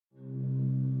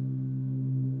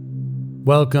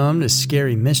Welcome to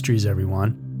Scary Mysteries,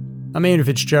 everyone. I'm Andrew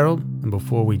Fitzgerald, and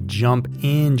before we jump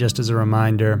in, just as a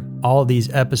reminder, all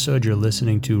these episodes you're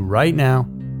listening to right now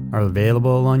are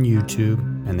available on YouTube,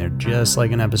 and they're just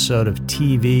like an episode of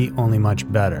TV, only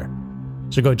much better.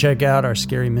 So go check out our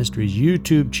Scary Mysteries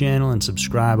YouTube channel and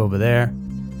subscribe over there.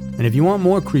 And if you want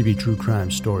more creepy true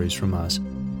crime stories from us,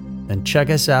 then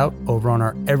check us out over on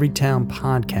our Every Town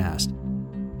podcast,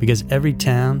 because every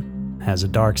town has a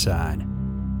dark side.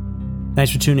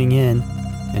 Thanks for tuning in,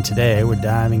 and today we're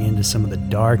diving into some of the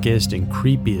darkest and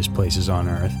creepiest places on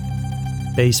Earth,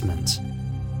 basements.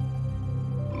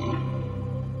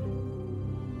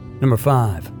 Number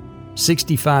 5,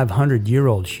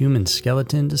 6,500-year-old human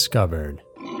skeleton discovered.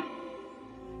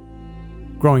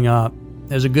 Growing up,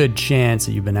 there's a good chance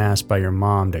that you've been asked by your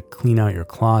mom to clean out your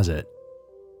closet.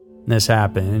 This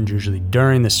happens usually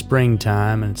during the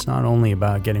springtime, and it's not only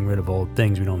about getting rid of old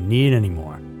things we don't need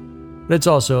anymore, but it's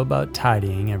also about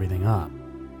tidying everything up.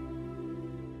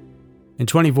 In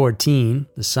 2014,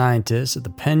 the scientists at the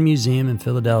Penn Museum in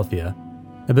Philadelphia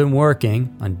have been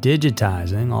working on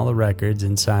digitizing all the records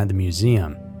inside the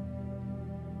museum.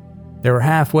 They were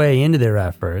halfway into their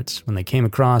efforts when they came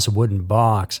across a wooden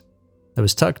box that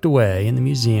was tucked away in the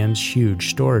museum's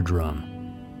huge storage room.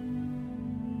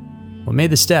 What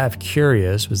made the staff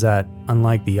curious was that,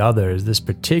 unlike the others, this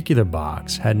particular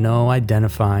box had no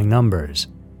identifying numbers.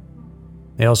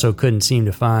 They also couldn't seem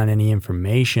to find any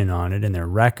information on it in their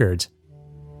records,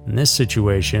 and this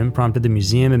situation prompted the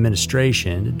museum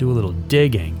administration to do a little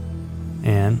digging,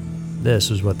 and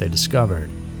this was what they discovered.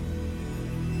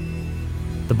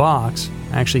 The box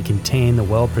actually contained the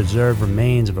well-preserved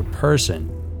remains of a person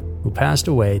who passed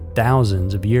away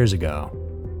thousands of years ago.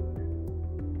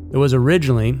 It was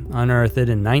originally unearthed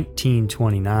in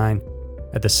 1929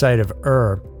 at the site of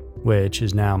Ur, which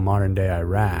is now modern-day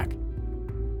Iraq.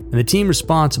 And the team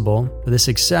responsible for this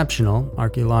exceptional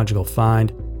archaeological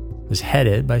find was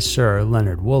headed by Sir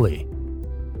Leonard Woolley.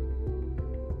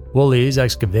 Woolley's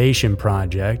excavation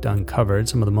project uncovered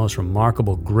some of the most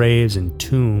remarkable graves and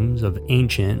tombs of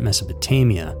ancient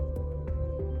Mesopotamia.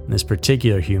 And this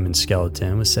particular human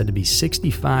skeleton was said to be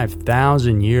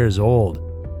 65,000 years old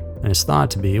and is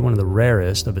thought to be one of the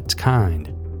rarest of its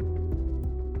kind.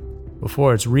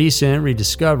 Before its recent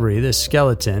rediscovery, this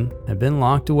skeleton had been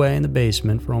locked away in the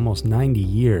basement for almost 90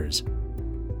 years.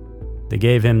 They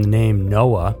gave him the name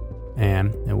Noah,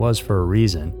 and it was for a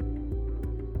reason.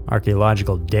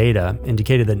 Archaeological data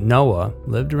indicated that Noah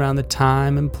lived around the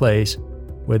time and place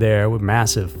where there were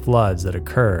massive floods that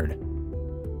occurred.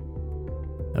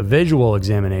 A visual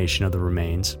examination of the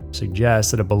remains suggests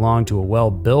that it belonged to a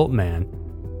well-built man,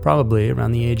 probably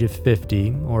around the age of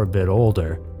 50 or a bit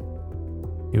older.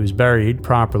 He was buried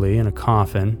properly in a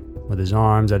coffin, with his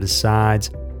arms at his sides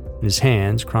and his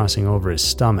hands crossing over his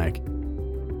stomach.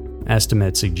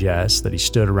 Estimates suggest that he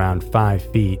stood around 5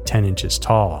 feet 10 inches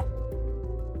tall.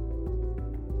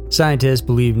 Scientists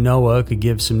believe Noah could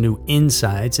give some new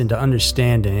insights into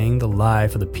understanding the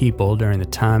life of the people during the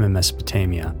time in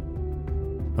Mesopotamia.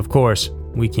 Of course,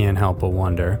 we can't help but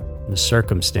wonder the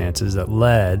circumstances that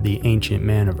led the ancient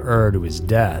man of Ur to his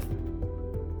death.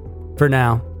 For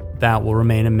now, that will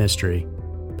remain a mystery,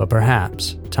 but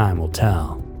perhaps time will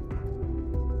tell.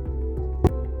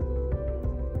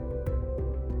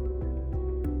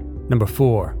 Number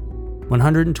 4,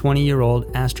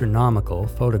 120-year-old astronomical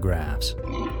photographs.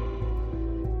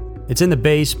 It's in the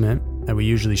basement that we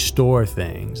usually store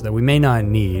things that we may not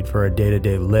need for our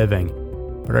day-to-day living,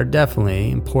 but are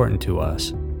definitely important to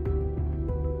us.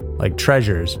 Like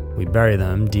treasures, we bury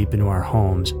them deep into our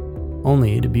homes,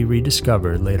 only to be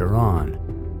rediscovered later on.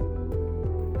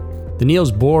 The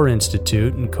Niels Bohr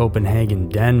Institute in Copenhagen,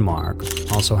 Denmark,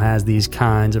 also has these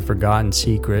kinds of forgotten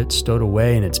secrets stowed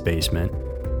away in its basement,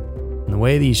 and the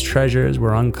way these treasures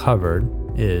were uncovered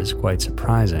is quite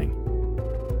surprising.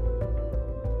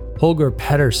 Holger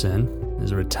Pedersen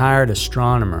is a retired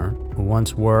astronomer who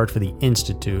once worked for the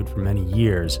Institute for many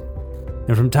years,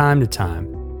 and from time to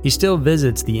time, he still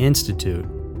visits the Institute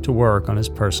to work on his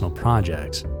personal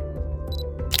projects.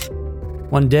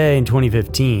 One day in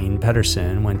 2015,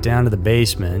 Pedersen went down to the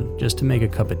basement just to make a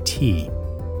cup of tea.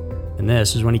 And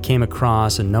this is when he came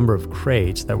across a number of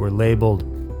crates that were labeled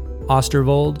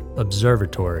Oosterwolde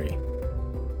Observatory.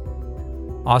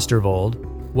 Oosterwolde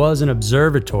was an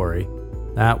observatory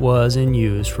that was in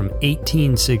use from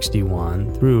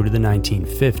 1861 through to the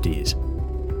 1950s.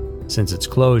 Since its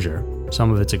closure,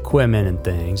 some of its equipment and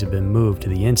things have been moved to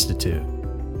the Institute.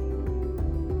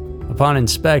 Upon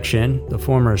inspection, the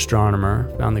former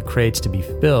astronomer found the crates to be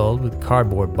filled with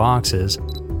cardboard boxes,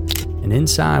 and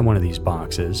inside one of these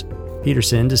boxes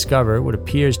Peterson discovered what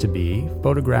appears to be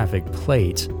photographic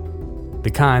plates,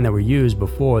 the kind that were used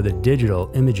before the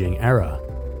digital imaging era.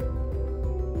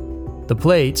 The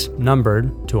plates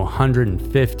numbered to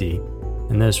 150,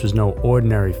 and this was no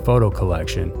ordinary photo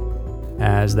collection,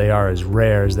 as they are as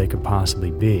rare as they could possibly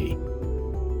be.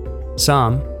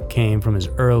 Some came from as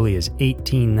early as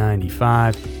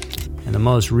 1895, and the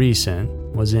most recent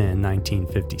was in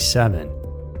 1957.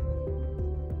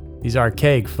 These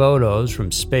archaic photos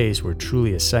from space were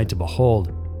truly a sight to behold,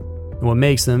 and what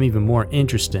makes them even more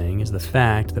interesting is the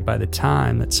fact that by the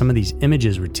time that some of these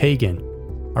images were taken,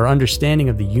 our understanding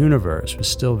of the universe was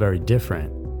still very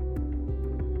different.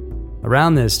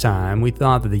 Around this time, we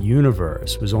thought that the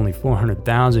universe was only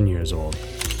 400,000 years old,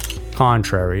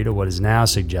 contrary to what is now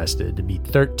suggested to be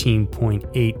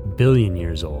 13.8 billion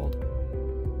years old.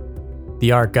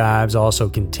 The archives also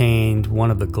contained one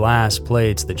of the glass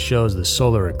plates that shows the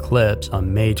solar eclipse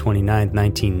on May 29,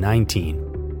 1919.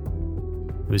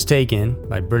 It was taken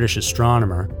by British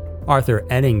astronomer Arthur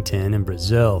Eddington in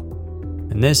Brazil,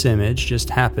 and this image just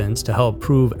happens to help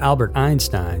prove Albert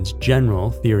Einstein's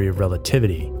general theory of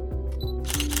relativity.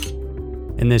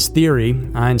 In this theory,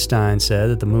 Einstein said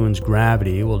that the moon's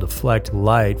gravity will deflect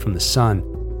light from the sun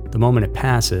the moment it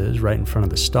passes right in front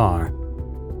of the star.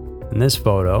 And this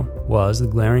photo was the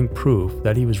glaring proof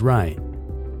that he was right.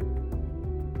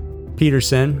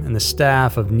 Peterson and the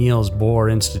staff of Niels Bohr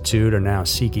Institute are now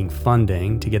seeking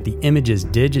funding to get the images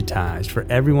digitized for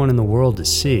everyone in the world to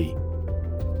see.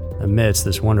 Amidst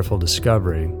this wonderful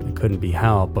discovery, it couldn't be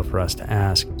helped but for us to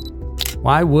ask,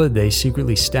 why would they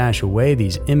secretly stash away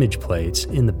these image plates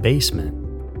in the basement?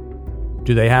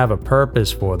 Do they have a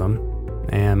purpose for them?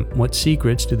 And what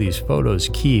secrets do these photos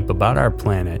keep about our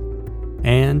planet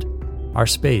and our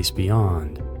space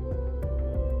beyond?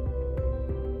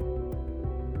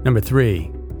 Number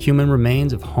 3, human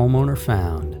remains of homeowner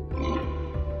found.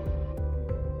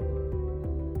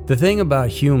 The thing about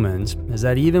humans is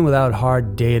that even without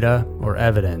hard data or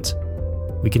evidence,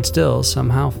 we can still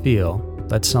somehow feel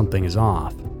that something is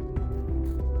off.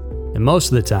 And most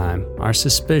of the time, our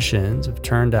suspicions have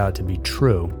turned out to be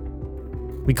true.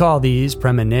 We call these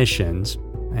premonitions,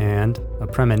 and a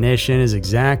premonition is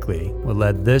exactly what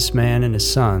led this man and his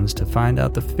sons to find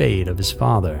out the fate of his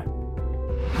father.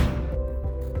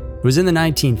 It was in the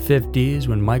 1950s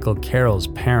when Michael Carroll's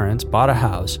parents bought a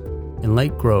house in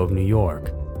Lake Grove, New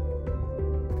York.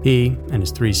 He and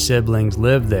his 3 siblings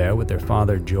lived there with their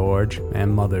father George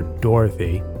and mother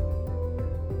Dorothy.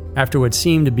 After what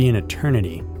seemed to be an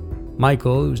eternity,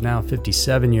 Michael, who's now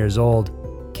 57 years old,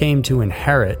 came to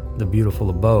inherit the beautiful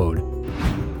abode.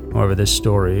 However, this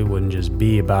story wouldn't just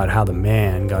be about how the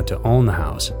man got to own the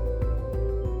house.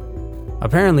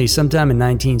 Apparently, sometime in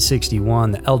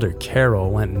 1961, the elder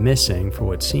Carroll went missing for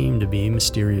what seemed to be a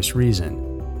mysterious reason.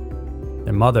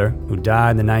 Their mother, who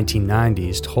died in the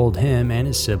 1990s, told him and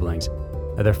his siblings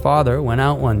that their father went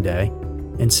out one day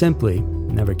and simply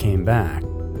never came back.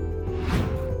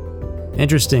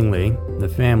 Interestingly, the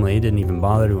family didn't even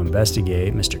bother to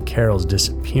investigate Mr. Carroll's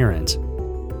disappearance.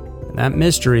 And that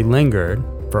mystery lingered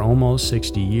for almost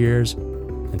 60 years,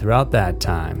 and throughout that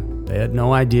time, they had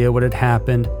no idea what had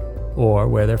happened or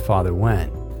where their father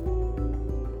went.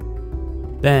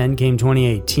 Then came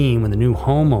 2018 when the new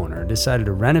homeowner decided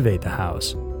to renovate the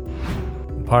house.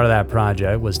 And part of that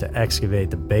project was to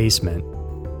excavate the basement.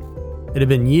 It had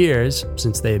been years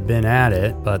since they had been at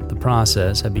it, but the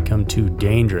process had become too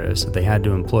dangerous that they had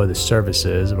to employ the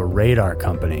services of a radar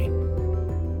company.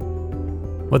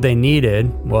 What they needed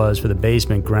was for the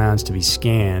basement grounds to be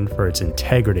scanned for its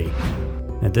integrity.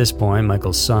 And at this point,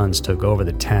 Michael's sons took over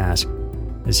the task,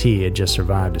 as he had just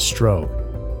survived a stroke.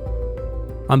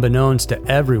 Unbeknownst to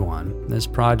everyone, this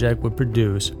project would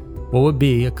produce what would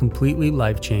be a completely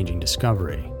life-changing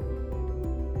discovery.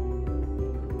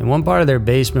 In one part of their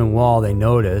basement wall, they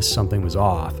noticed something was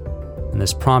off, and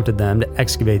this prompted them to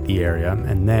excavate the area,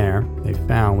 and there they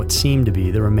found what seemed to be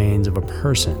the remains of a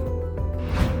person.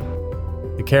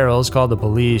 The Carrolls called the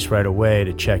police right away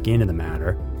to check into the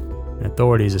matter, and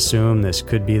authorities assumed this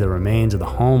could be the remains of the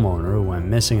homeowner who went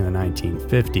missing in the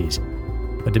 1950s.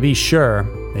 But to be sure,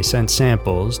 they sent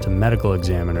samples to medical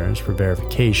examiners for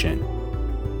verification.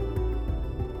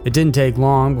 It didn't take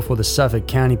long before the Suffolk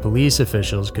County police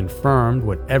officials confirmed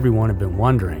what everyone had been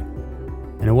wondering,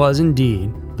 and it was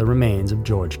indeed the remains of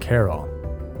George Carroll.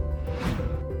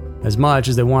 As much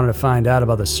as they wanted to find out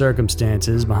about the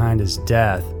circumstances behind his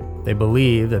death, they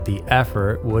believed that the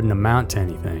effort wouldn't amount to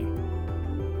anything.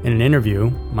 In an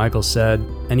interview, Michael said,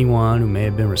 "Anyone who may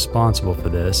have been responsible for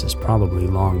this is probably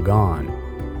long gone."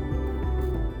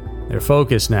 Their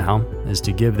focus now is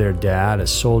to give their dad a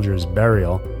soldier's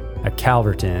burial at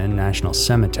Calverton National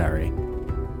Cemetery.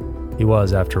 He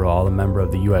was, after all, a member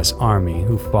of the U.S. Army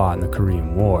who fought in the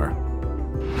Korean War.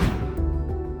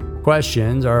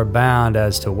 Questions are abound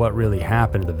as to what really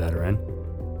happened to the veteran.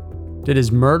 Did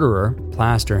his murderer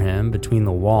plaster him between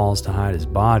the walls to hide his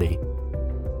body?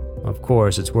 Of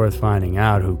course, it's worth finding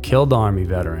out who killed the Army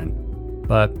veteran,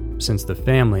 but since the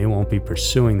family won't be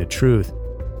pursuing the truth,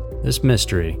 this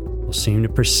mystery will seem to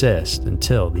persist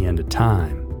until the end of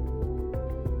time.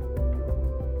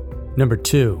 Number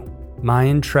 2.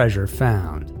 Mayan treasure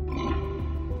found.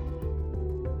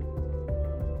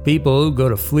 People who go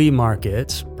to flea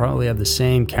markets probably have the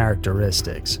same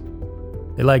characteristics.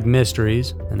 They like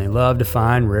mysteries, and they love to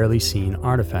find rarely seen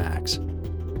artifacts.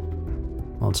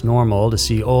 While it's normal to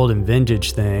see old and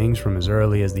vintage things from as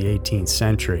early as the 18th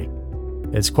century,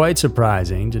 it's quite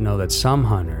surprising to know that some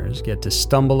hunters get to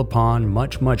stumble upon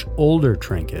much older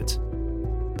trinkets,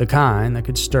 the kind that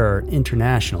could stir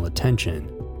international attention.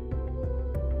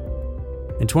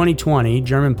 In 2020,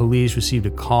 German police received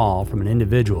a call from an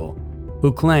individual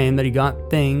who claimed that he got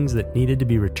things that needed to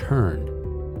be returned.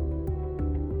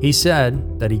 He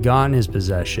said that he got in his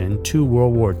possession 2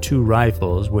 World War II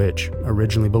rifles which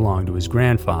originally belonged to his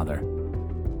grandfather.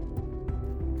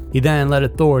 He then led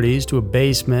authorities to a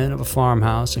basement of a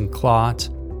farmhouse in Klotz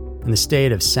in the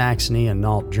state of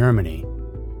Saxony-Anhalt, Germany.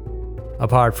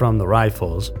 Apart from the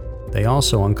rifles, they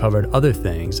also uncovered other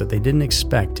things that they didn't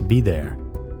expect to be there.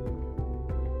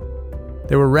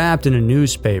 They were wrapped in a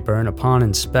newspaper, and upon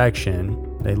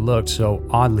inspection, they looked so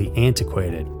oddly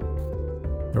antiquated.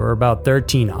 There were about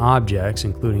 13 objects,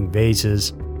 including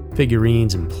vases,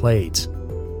 figurines, and plates.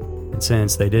 And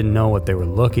since they didn't know what they were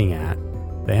looking at,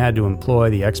 they had to employ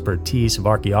the expertise of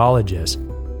archaeologists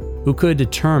who could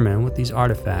determine what these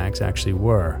artifacts actually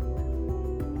were.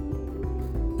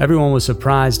 Everyone was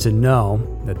surprised to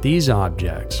know that these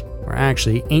objects were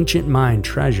actually ancient Mayan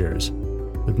treasures,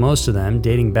 with most of them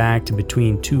dating back to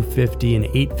between 250 and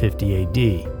 850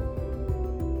 AD.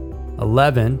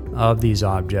 11 of these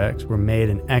objects were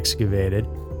made and excavated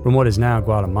from what is now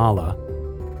Guatemala.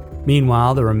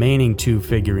 Meanwhile, the remaining 2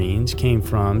 figurines came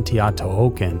from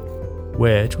Teotihuacan,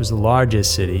 which was the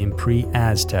largest city in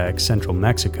pre-Aztec central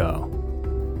Mexico.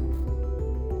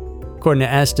 According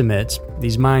to estimates,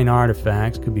 these Mayan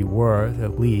artifacts could be worth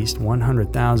at least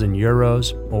 100,000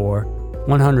 euros or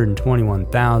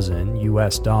 121,000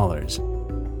 US dollars.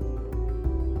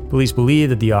 Police believe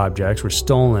that the objects were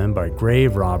stolen by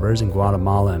grave robbers in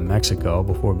Guatemala and Mexico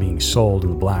before being sold in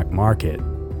the black market.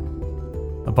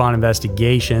 Upon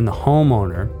investigation, the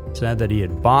homeowner said that he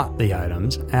had bought the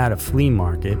items at a flea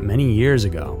market many years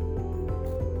ago,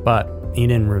 but he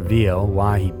didn't reveal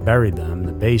why he buried them in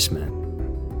the basement.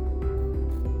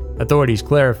 Authorities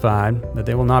clarified that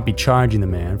they will not be charging the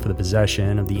man for the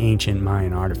possession of the ancient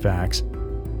Mayan artifacts,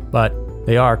 but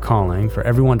they are calling for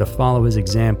everyone to follow his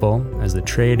example as the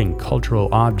trade in cultural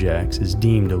objects is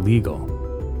deemed illegal.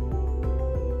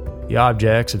 The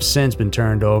objects have since been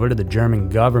turned over to the German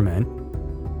government.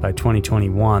 By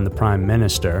 2021, the Prime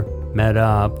Minister met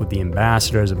up with the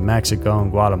ambassadors of Mexico and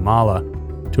Guatemala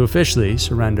to officially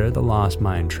surrender the lost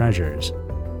Mayan treasures.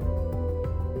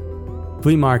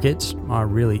 Flea markets are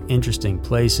really interesting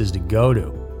places to go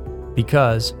to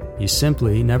because you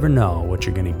simply never know what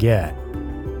you're going to get.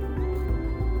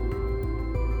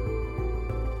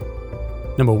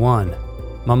 Number 1.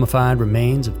 Mummified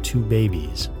remains of 2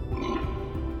 babies.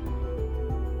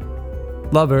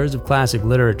 Lovers of classic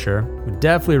literature would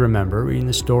definitely remember reading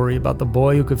the story about the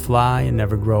boy who could fly and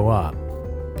never grow up,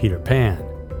 Peter Pan.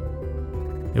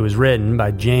 It was written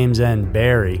by James N.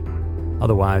 Barrie,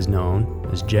 otherwise known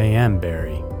as J.M.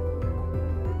 Barrie.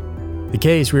 The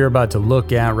case we are about to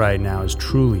look at right now is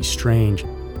truly strange,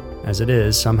 as it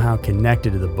is somehow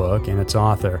connected to the book and its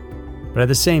author, but at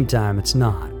the same time it's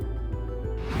not.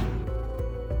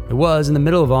 It was in the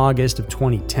middle of August of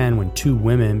 2010 when 2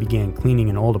 women began cleaning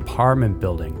an old apartment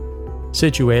building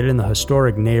situated in the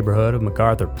historic neighborhood of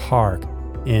MacArthur Park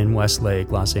in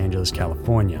Westlake, Los Angeles,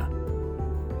 California.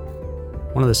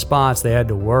 One of the spots they had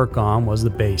to work on was the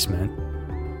basement.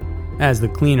 As the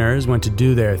cleaners went to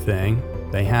do their thing,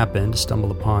 they happened to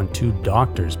stumble upon 2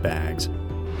 doctor's bags.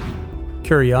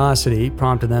 Curiosity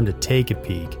prompted them to take a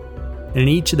peek, and in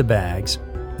each of the bags,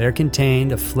 there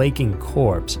contained a flaking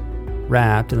corpse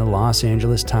wrapped in the Los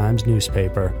Angeles Times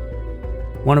newspaper,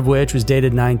 one of which was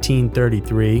dated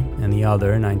 1933 and the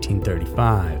other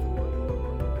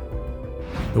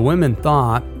 1935. The women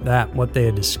thought that what they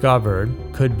had discovered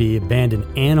could be abandoned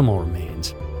animal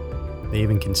remains. They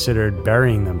even considered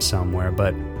burying them somewhere,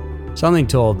 but something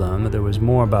told them that there was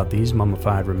more about these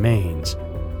mummified remains.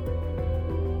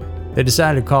 They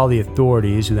decided to call the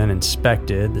authorities, who then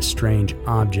inspected the strange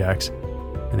objects,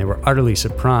 and they were utterly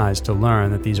surprised to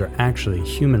learn that these are actually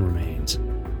human remains.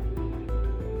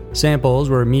 Samples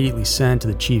were immediately sent to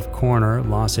the chief coroner of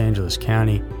Los Angeles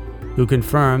County, who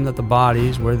confirmed that the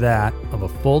bodies were that of a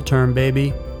full-term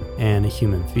baby and a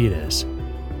human fetus.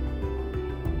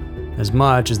 As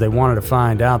much as they wanted to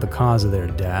find out the cause of their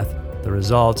death, the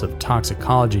results of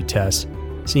toxicology tests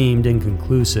seemed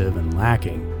inconclusive and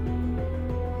lacking.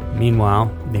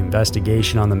 Meanwhile, the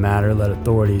investigation on the matter led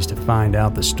authorities to find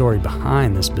out the story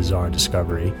behind this bizarre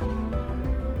discovery.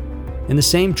 In the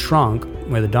same trunk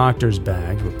where the doctor's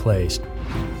bags were placed,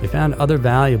 they found other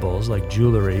valuables like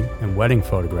jewelry and wedding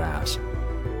photographs.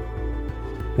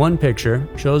 One picture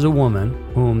shows a woman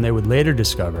whom they would later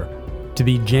discover to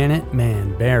be Janet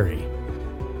Mann Barry.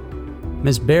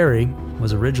 Miss Barry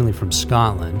was originally from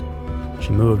Scotland.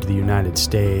 She moved to the United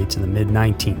States in the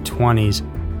mid-1920s,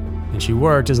 and she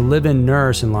worked as a live-in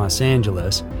nurse in Los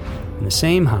Angeles, in the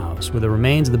same house where the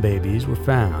remains of the babies were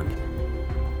found.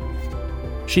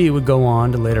 She would go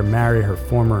on to later marry her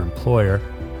former employer,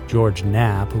 George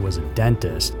Knapp, who was a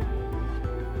dentist.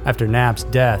 After Knapp's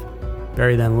death,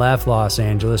 Barry then left Los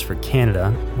Angeles for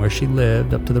Canada, where she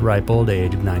lived up to the ripe old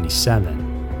age of 97.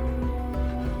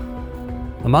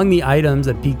 Among the items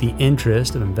that piqued the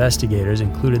interest of investigators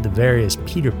included the various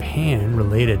Peter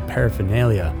Pan-related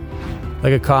paraphernalia,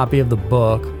 like a copy of the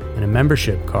book and a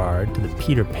membership card to the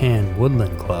Peter Pan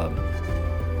Woodland Club.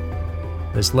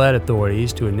 This led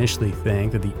authorities to initially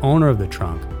think that the owner of the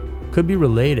trunk could be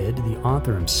related to the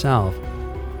author himself.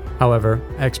 However,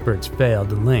 experts failed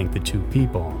to link the two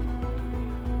people.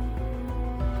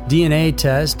 DNA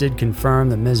tests did confirm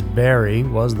that Ms. Barry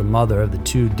was the mother of the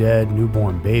two dead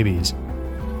newborn babies,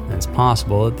 and it's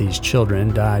possible that these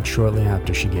children died shortly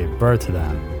after she gave birth to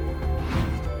them.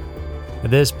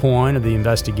 At this point of the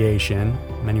investigation,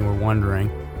 many were wondering,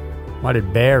 why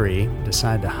did Barry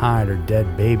decide to hide her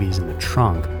dead babies in the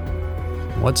trunk?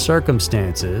 What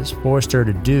circumstances forced her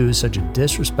to do such a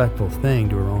disrespectful thing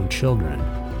to her own children?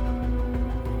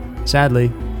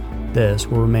 Sadly, this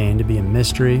will remain to be a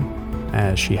mystery,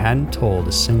 as she hadn't told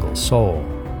a single soul.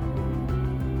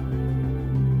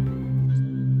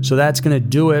 So that's going to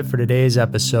do it for today's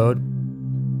episode.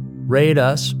 Rate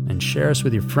us and share us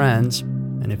with your friends.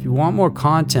 And if you want more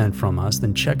content from us,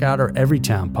 then check out our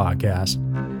Everytown podcast,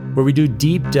 where we do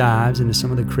deep dives into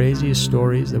some of the craziest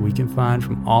stories that we can find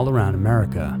from all around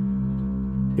America.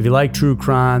 If you like true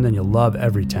crime, then you'll love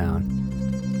Everytown.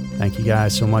 Thank you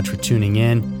guys so much for tuning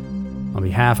in. On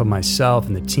behalf of myself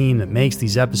and the team that makes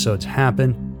these episodes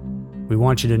happen, we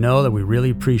want you to know that we really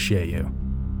appreciate you.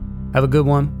 Have a good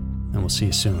one, and we'll see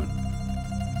you soon.